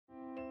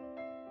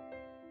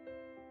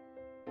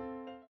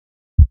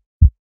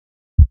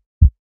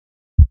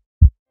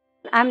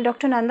I am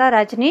Dr. Nanda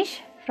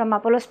Rajaneesh from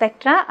Apollo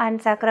Spectra and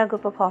Sakura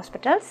Group of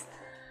Hospitals,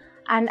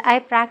 and I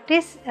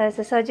practice as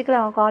a surgical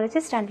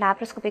oncologist and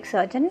laparoscopic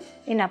surgeon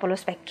in Apollo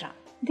Spectra.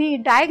 The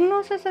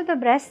diagnosis of the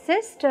breast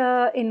cyst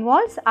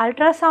involves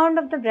ultrasound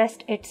of the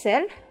breast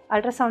itself,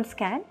 ultrasound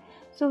scan.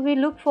 So, we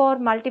look for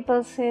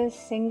multiple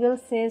cysts, single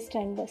cyst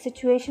and the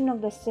situation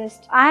of the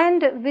cyst,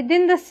 and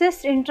within the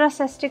cyst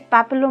intracystic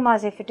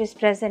papillomas if it is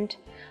present,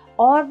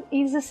 or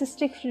is the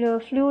cystic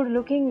fluid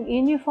looking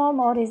uniform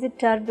or is it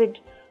turbid,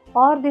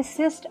 or the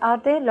cyst are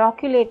they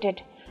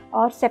loculated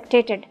or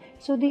septated.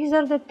 So, these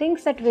are the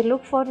things that we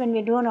look for when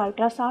we do an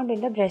ultrasound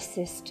in the breast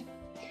cyst.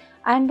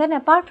 And then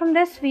apart from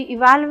this, we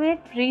evaluate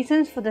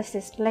reasons for the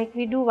cyst, like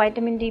we do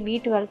vitamin D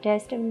B12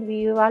 test and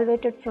we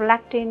evaluated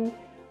prolactin,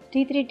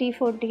 T3,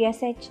 T4,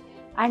 TSH,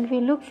 and we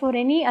look for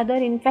any other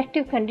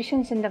infective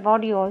conditions in the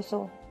body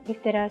also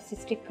if there are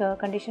cystic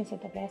conditions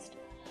at the breast.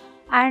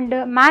 And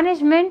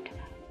management,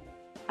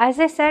 as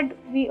I said,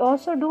 we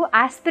also do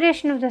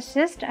aspiration of the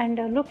cyst and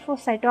look for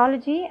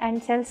cytology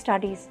and cell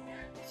studies.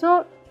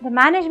 So, the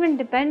management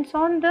depends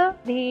on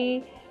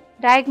the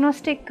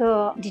diagnostic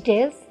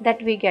details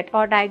that we get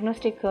or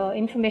diagnostic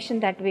information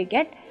that we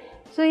get.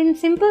 So, in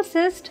simple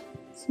cyst,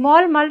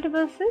 small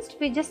multiple cyst,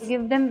 we just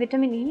give them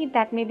vitamin E,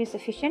 that may be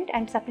sufficient,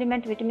 and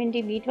supplement vitamin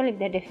D B12 if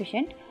they are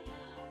deficient.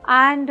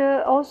 And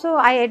also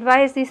I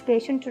advise these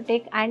patients to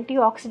take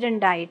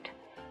antioxidant diet.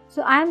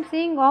 So, I am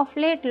seeing of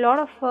late a lot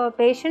of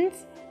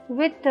patients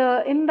with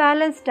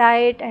imbalanced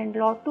diet and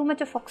too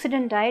much of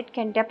oxidant diet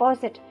can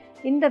deposit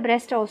in the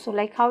breast also,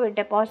 like how it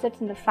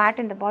deposits in the fat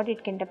in the body,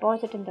 it can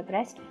deposit in the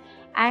breast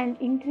and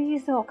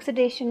increase the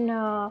oxidation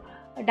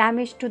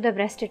damage to the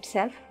breast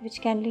itself,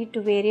 which can lead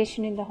to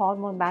variation in the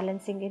hormone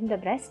balancing in the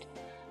breast.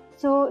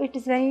 So, it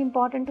is very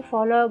important to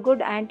follow a good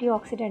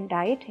antioxidant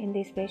diet in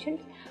these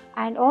patients,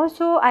 and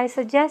also I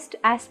suggest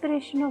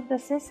aspiration of the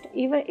cyst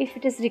even if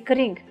it is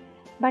recurring,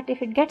 but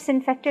if it gets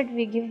infected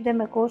we give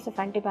them a course of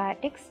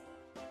antibiotics.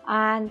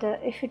 And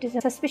if it is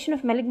a suspicion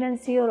of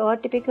malignancy or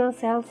atypical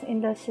cells in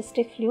the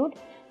cystic fluid,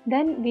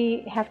 then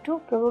we have to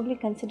probably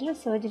consider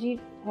surgery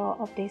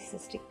of these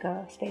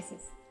cystic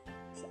spaces,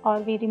 or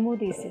we remove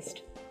these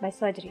cysts by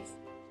surgeries.